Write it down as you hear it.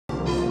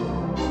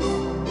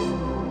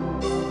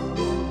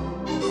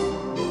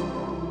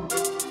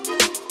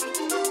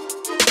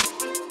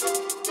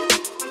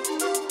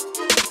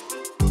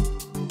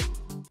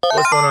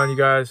going on, you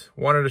guys?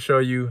 Wanted to show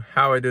you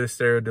how I did a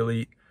stereo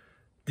delete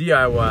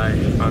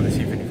DIY on the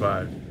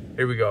C55.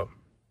 Here we go.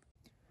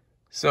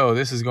 So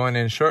this is going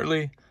in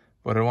shortly,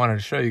 but I wanted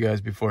to show you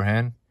guys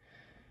beforehand.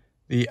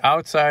 The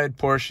outside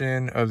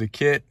portion of the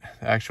kit,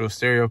 the actual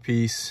stereo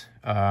piece,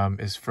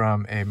 is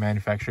from a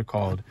manufacturer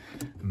called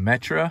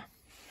Metra.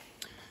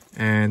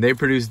 And they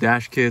produce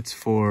dash kits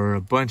for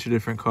a bunch of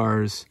different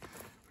cars,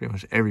 pretty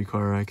much every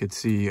car I could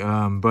see.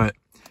 But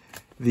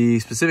the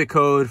specific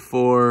code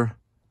for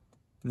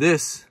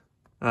this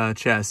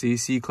chassis,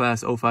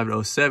 C-Class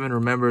 05-07,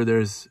 remember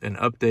there's an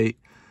update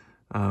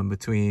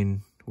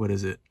between, what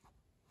is it,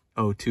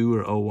 02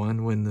 or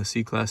 01 when the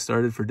C-Class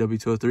started for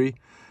W203.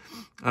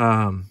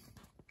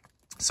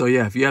 So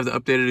yeah, if you have the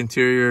updated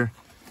interior,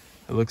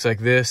 it looks like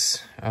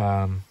this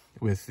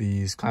with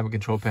these climate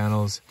control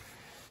panels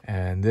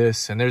and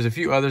this. And there's a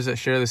few others that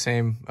share the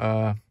same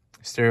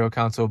stereo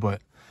console,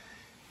 but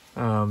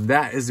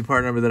that is the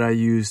part number that I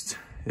used.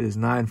 It is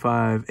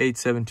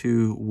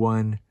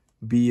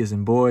 95872-1B as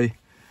in boy.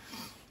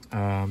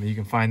 You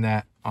can find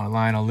that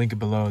online. I'll link it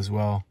below as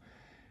well.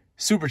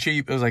 Super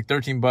cheap. It was like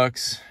 13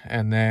 bucks.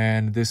 And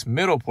then this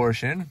middle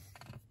portion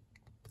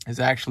is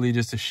actually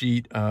just a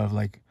sheet of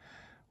like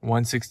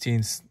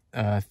 1/16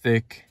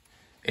 thick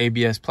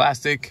ABS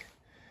plastic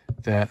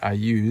that I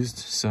used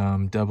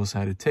some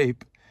double-sided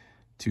tape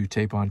to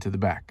tape onto the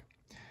back.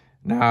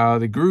 Now,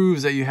 the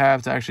grooves that you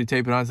have to actually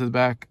tape it onto the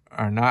back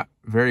are not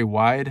very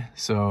wide,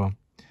 so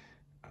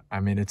I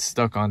mean, it's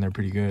stuck on there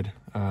pretty good.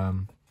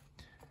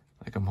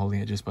 Like I'm holding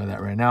it just by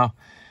that right now.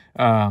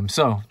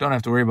 So don't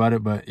have to worry about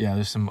it, but yeah,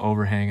 there's some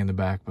overhang in the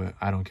back, but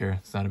I don't care.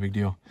 It's not a big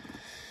deal.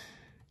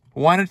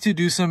 Wanted to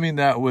do something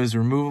that was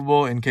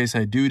removable in case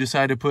I do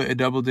decide to put a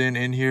double din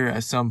in here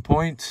at some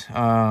point.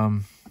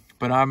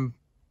 But I'm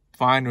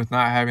fine with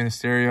not having a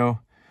stereo.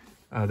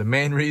 The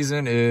main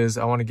reason is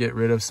I want to get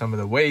rid of some of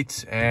the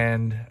weight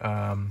and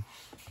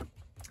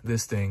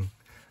this thing.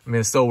 I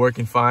mean, it's still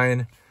working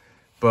fine,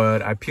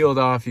 but I peeled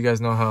off. You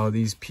guys know how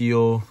these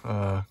peel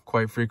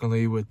quite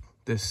frequently with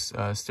this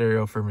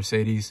stereo for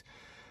Mercedes.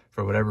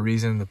 For whatever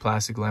reason, the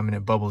plastic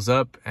laminate bubbles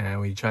up,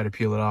 and when you try to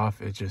peel it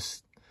off, it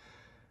just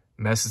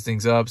messes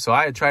things up. So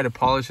I had tried to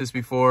polish this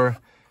before,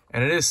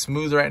 and it is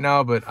smooth right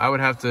now, but I would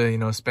have to, you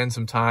know, spend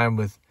some time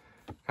with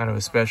kind of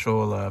a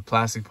special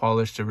plastic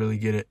polish to really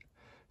get it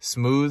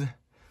smooth.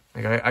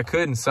 Like I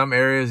could in some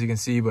areas, you can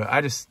see, but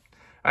I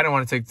didn't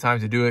want to take the time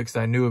to do it because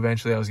I knew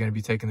eventually I was going to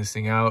be taking this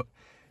thing out.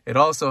 It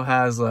also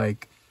has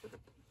like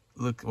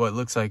what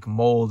looks like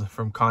mold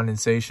from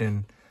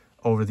condensation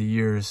over the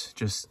years,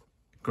 just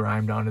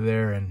grimed onto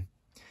there, and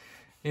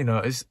you know,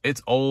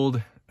 it's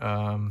old,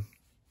 and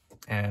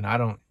I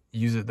don't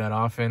use it that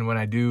often. When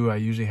I do, I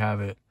usually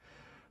have it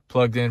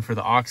plugged in for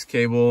the aux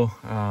cable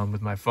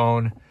with my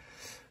phone.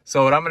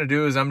 So what I'm going to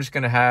do is I'm just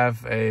going to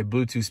have a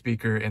Bluetooth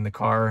speaker in the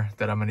car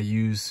that I'm going to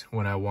use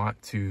when I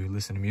want to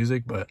listen to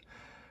music. But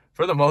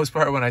for the most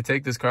part, when I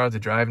take this car out to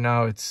drive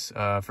now, it's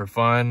for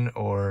fun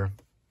or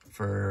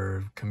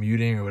for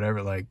commuting or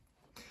whatever, like,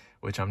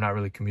 which I'm not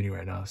really commuting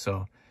right now.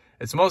 So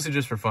it's mostly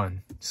just for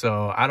fun.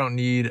 So I don't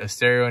need a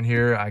stereo in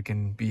here. I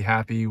can be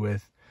happy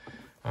with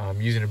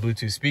using a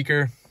Bluetooth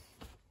speaker.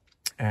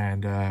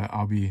 And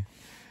I'll be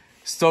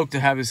stoked to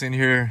have this in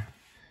here.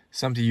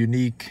 Something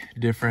unique,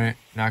 different.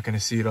 Not going to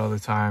see it all the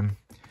time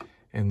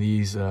in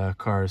these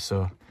cars.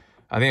 So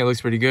I think it looks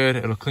pretty good.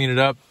 It'll clean it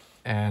up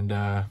and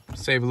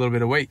save a little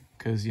bit of weight,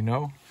 because, you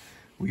know,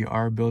 we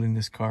are building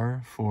this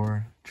car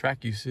for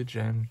track usage,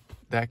 and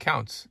that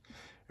counts.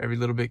 Every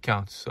little bit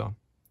counts. So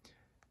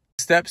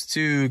steps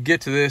to get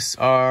to this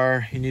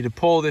are, you need to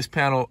pull this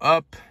panel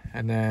up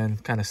and then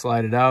kind of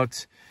slide it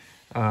out.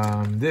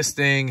 This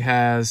thing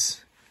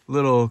has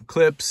little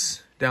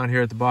clips down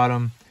here at the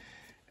bottom,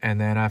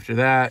 and then after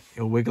that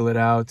you'll wiggle it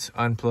out,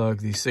 unplug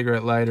the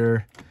cigarette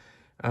lighter.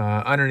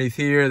 Underneath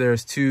here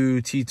there's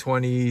two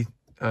T20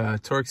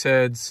 Torx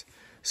heads,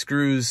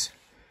 screws,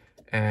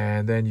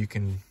 and then you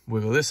can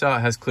wiggle this out.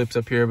 It has clips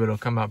up here, but it'll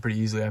come out pretty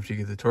easily after you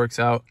get the Torx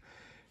out.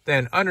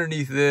 Then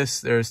underneath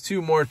this there's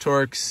two more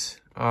Torx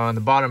on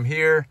the bottom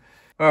here.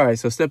 All right,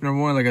 so step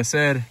number one, like I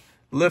said,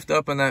 lift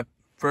up on that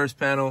first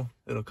panel.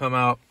 It'll come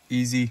out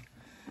easy.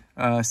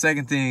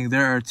 Second thing,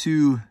 there are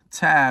two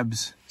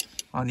tabs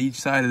on each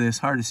side of this.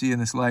 Hard to see in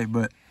this light,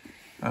 but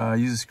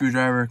use a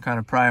screwdriver, kind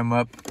of pry them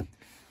up,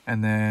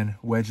 and then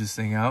wedge this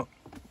thing out.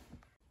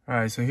 All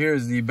right, so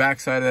here's the back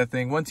side of that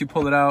thing. Once you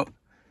pull it out,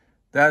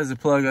 that is a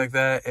plug like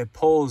that. It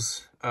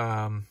pulls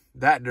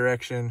that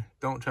direction.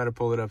 Don't try to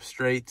pull it up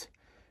straight.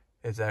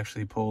 It's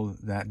actually pulled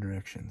that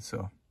direction.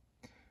 So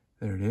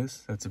there it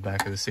is. That's the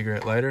back of the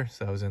cigarette lighter.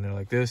 So I was in there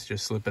like this,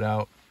 just slip it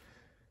out.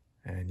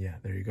 And yeah,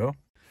 there you go.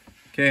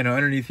 Okay, now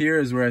underneath here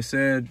is where I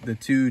said the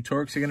two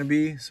Torx are going to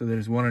be. So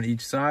there's one on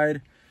each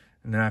side.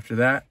 And then after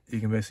that, you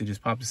can basically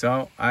just pop this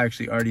out. I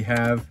actually already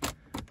have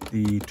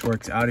the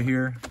Torx out of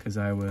here because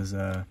I was,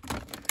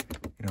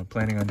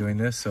 planning on doing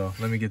this. So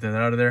let me get that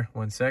out of there.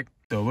 One sec.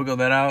 So wiggle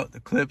that out. The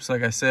clips,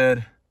 like I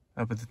said,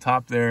 up at the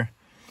top there.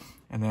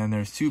 And then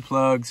there's two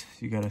plugs.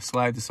 You got to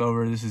slide this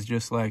over. This is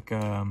just like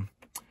on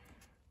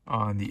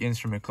on the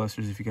instrument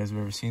clusters. If you guys have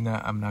ever seen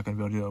that, I'm not going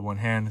to be able to do that with one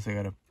hand, so I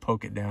got to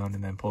poke it down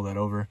and then pull that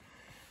over.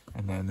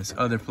 And then this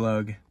other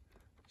plug,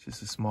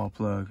 just a small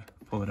plug,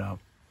 pull it out.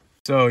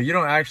 So you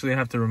don't actually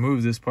have to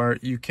remove this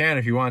part. You can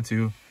if you want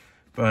to,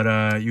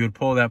 but you would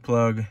pull that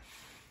plug.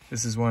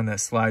 This is one that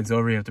slides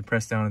over. You have to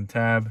press down on the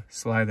tab,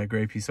 slide that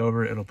gray piece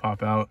over, it'll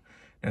pop out.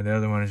 And the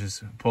other one is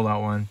just pull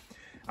out one.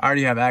 I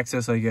already have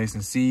access, like you guys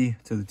can see,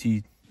 to the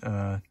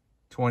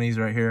T20s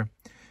right here.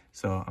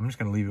 So I'm just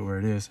gonna leave it where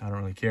it is. I don't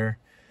really care.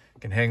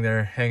 It can hang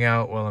there, hang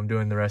out while I'm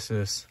doing the rest of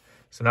this.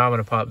 So now I'm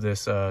gonna pop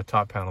this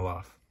top panel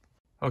off.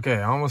 Okay,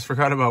 I almost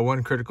forgot about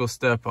one critical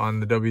step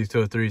on the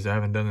W203s. I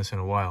haven't done this in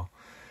a while.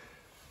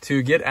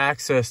 To get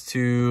access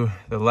to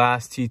the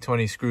last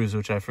T20 screws,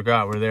 which I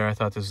forgot were there, I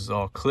thought this was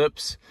all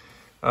clips.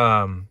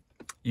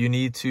 You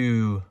need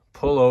to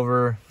pull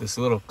over this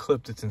little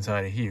clip that's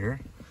inside of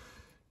here.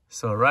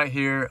 So right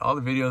here, all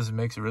the videos, it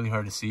makes it really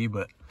hard to see,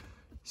 but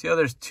see how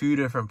there's two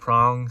different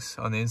prongs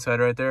on the inside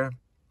right there?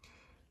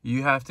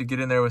 You have to get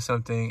in there with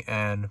something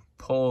and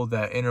pull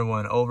that inner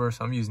one over.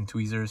 So I'm using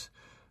tweezers.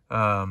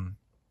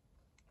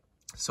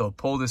 So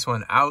pull this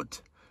one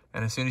out,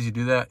 and as soon as you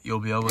do that, you'll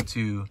be able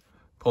to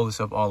pull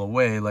this up all the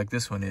way like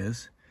this one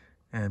is.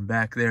 And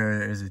back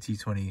there is a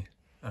T20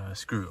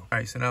 screw. All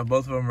right, so now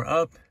both of them are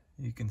up.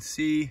 You can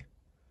see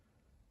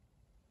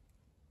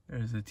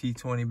there's a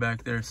T20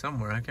 back there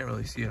somewhere. I can't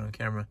really see it on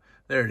camera.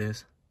 There it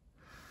is.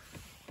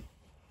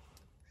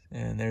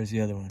 And there's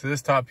the other one. So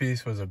this top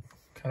piece was a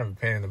kind of a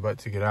pain in the butt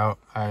to get out.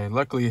 I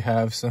luckily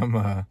have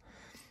some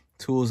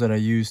tools that I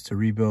use to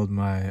rebuild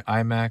my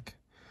iMac.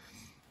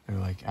 They're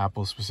like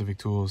Apple specific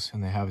tools,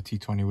 and they have a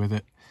T20 with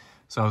it.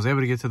 So I was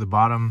able to get to the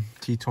bottom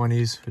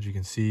T20s, which you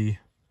can see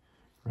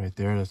right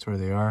there. That's where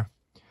they are.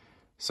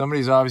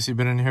 Somebody's obviously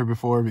been in here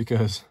before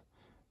because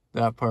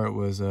that part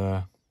was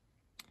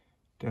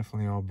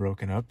definitely all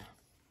broken up.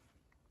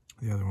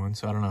 The other one,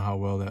 so I don't know how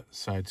well that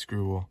side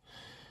screw will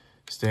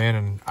stay in,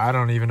 and I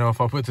don't even know if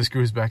I'll put the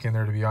screws back in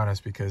there, to be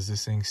honest, because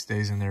this thing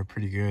stays in there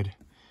pretty good.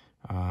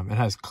 It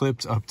has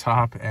clips up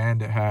top,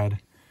 and it had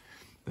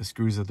the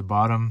screws at the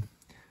bottom.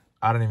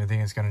 I don't even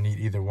think it's going to need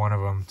either one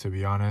of them, to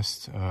be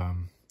honest.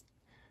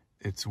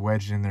 It's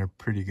wedged in there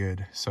pretty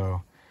good,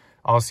 so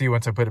I'll see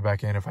once I put it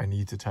back in if I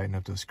need to tighten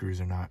up those screws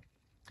or not.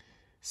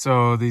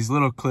 So these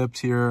little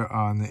clips here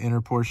on the inner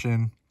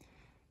portion,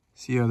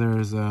 see how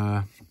there's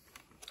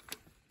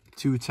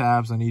two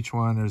tabs on each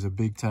one. There's a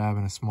big tab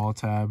and a small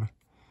tab.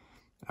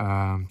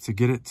 To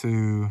get it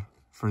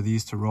for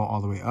these to roll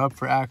all the way up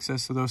for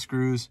access to those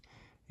screws,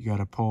 you got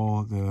to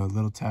pull the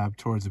little tab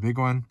towards the big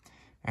one.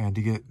 And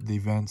to get the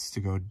vents to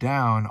go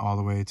down all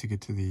the way to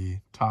get to the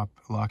top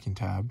locking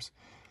tabs,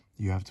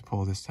 you have to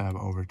pull this tab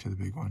over to the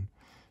big one.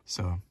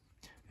 So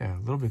yeah, a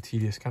little bit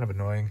tedious, kind of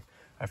annoying.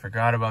 I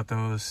forgot about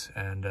those,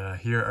 and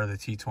here are the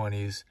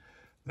T20s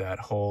that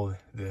hold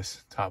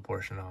this top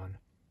portion on.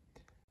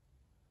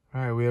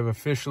 All right, we have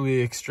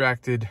officially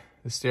extracted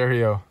the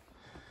stereo.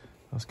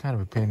 That was kind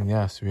of a pain in the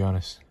ass, to be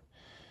honest.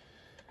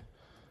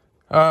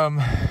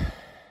 This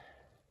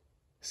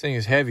thing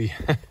is heavy.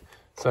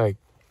 It's like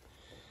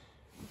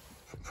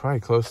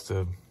probably close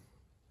to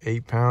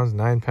 8 pounds,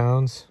 9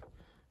 pounds,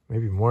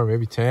 maybe more,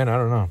 maybe 10, I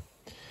don't know.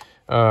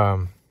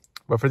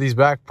 But for these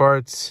back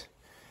parts,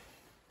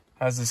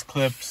 has this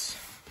clips.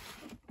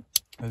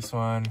 This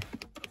one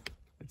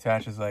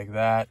attaches like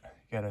that.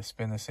 You gotta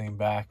spin this thing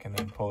back and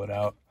then pull it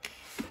out.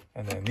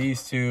 And then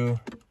these two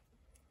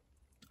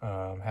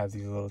have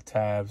these little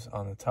tabs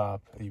on the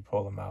top. You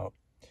pull them out,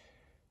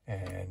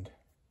 and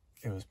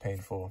it was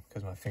painful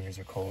because my fingers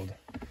are cold.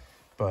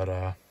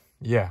 But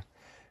yeah,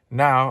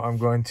 now I'm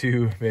going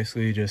to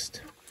basically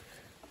just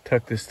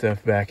tuck this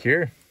stuff back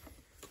here,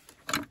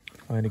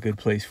 find a good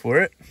place for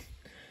it,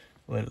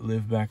 let it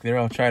live back there.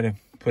 I'll try to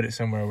put it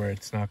somewhere where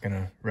it's not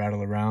gonna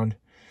rattle around.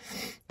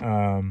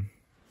 But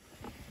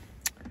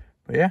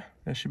yeah,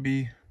 that should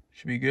be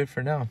good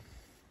for now.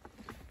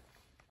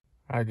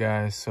 All right,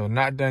 guys, so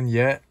not done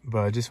yet,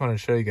 but I just want to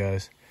show you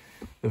guys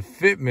the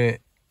fitment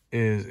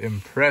is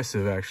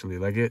impressive, actually.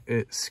 Like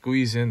it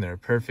squeezed in there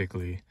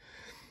perfectly.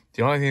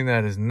 The only thing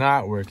that is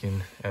not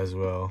working as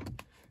well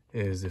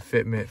is the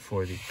fitment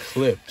for the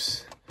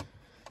clips.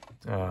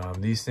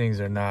 These things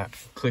are not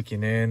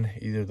clicking in,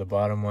 either the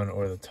bottom one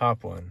or the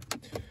top one.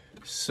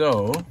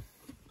 So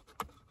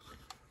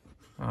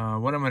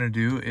what I'm going to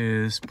do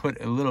is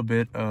put a little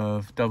bit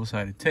of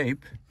double-sided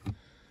tape,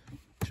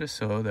 just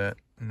so that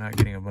I'm not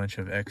getting a bunch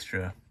of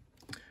extra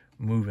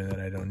movement that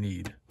I don't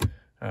need.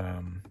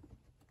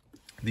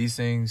 These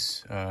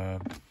things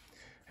have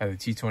the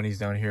T20s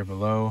down here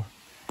below.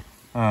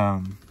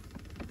 And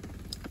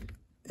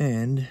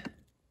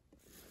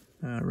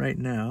right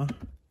now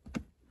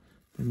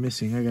they're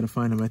missing. I gotta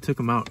find them. I took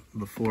them out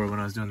before when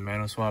I was doing the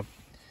manual swap,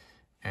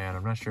 and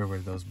I'm not sure where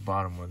those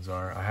bottom ones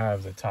are. I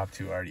have the top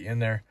two already in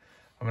there.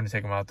 I'm gonna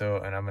take them out though,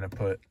 and I'm gonna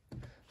put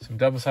some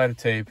double-sided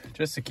tape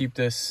just to keep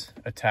this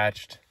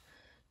attached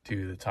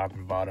to the top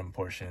and bottom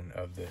portion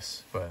of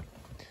this. But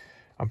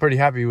I'm pretty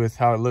happy with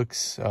how it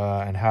looks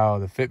and how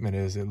the fitment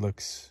is. It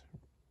looks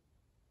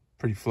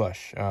pretty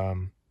flush.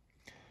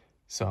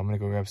 So I'm gonna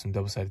go grab some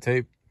double-sided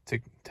tape,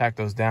 tack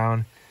those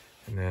down,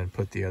 and then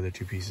put the other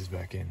 2 pieces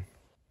back in.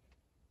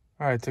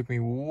 All right, it took me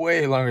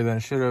way longer than I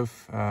should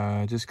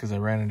have, just because I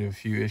ran into a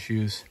few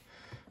issues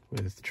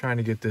with trying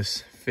to get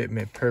this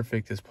fitment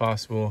perfect as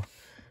possible.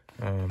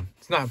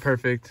 It's not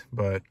perfect,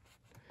 but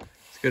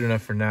it's good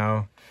enough for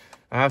now.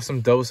 I have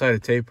some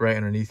double-sided tape right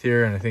underneath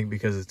here, and I think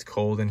because it's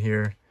cold in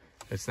here,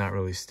 it's not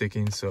really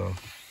sticking. So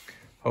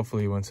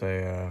hopefully once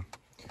I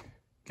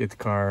get the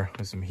car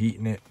with some heat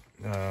in it,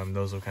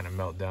 those will kind of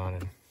melt down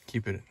and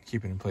keep it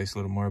in place a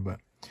little more. But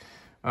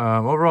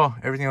overall,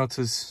 everything else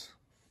is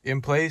in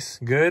place,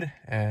 good,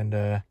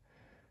 and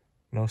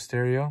no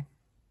stereo,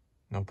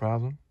 no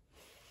problem.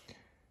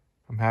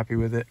 I'm happy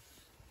with it.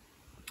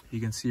 You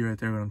can see right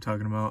there what I'm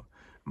talking about.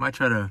 I might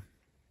try to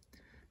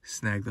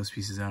snag those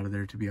pieces out of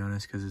there, to be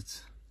honest, because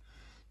it's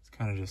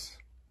kind of just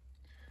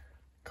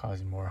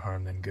causing more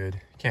harm than good.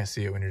 You can't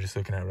see it when you're just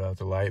looking at it without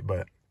the light,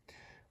 but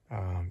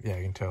yeah,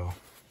 I can tell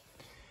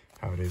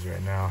how it is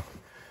right now.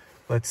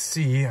 Let's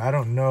see. I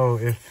don't know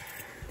if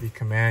the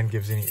command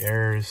gives any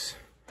errors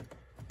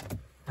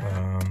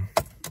on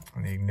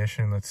the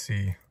ignition. Let's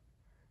see.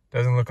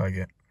 Doesn't look like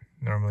it.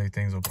 Normally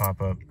things will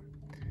pop up,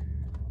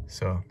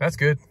 so that's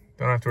good.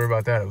 Don't have to worry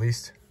about that, at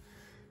least.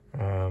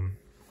 But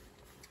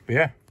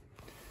yeah,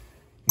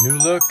 new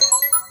look,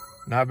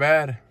 not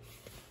bad.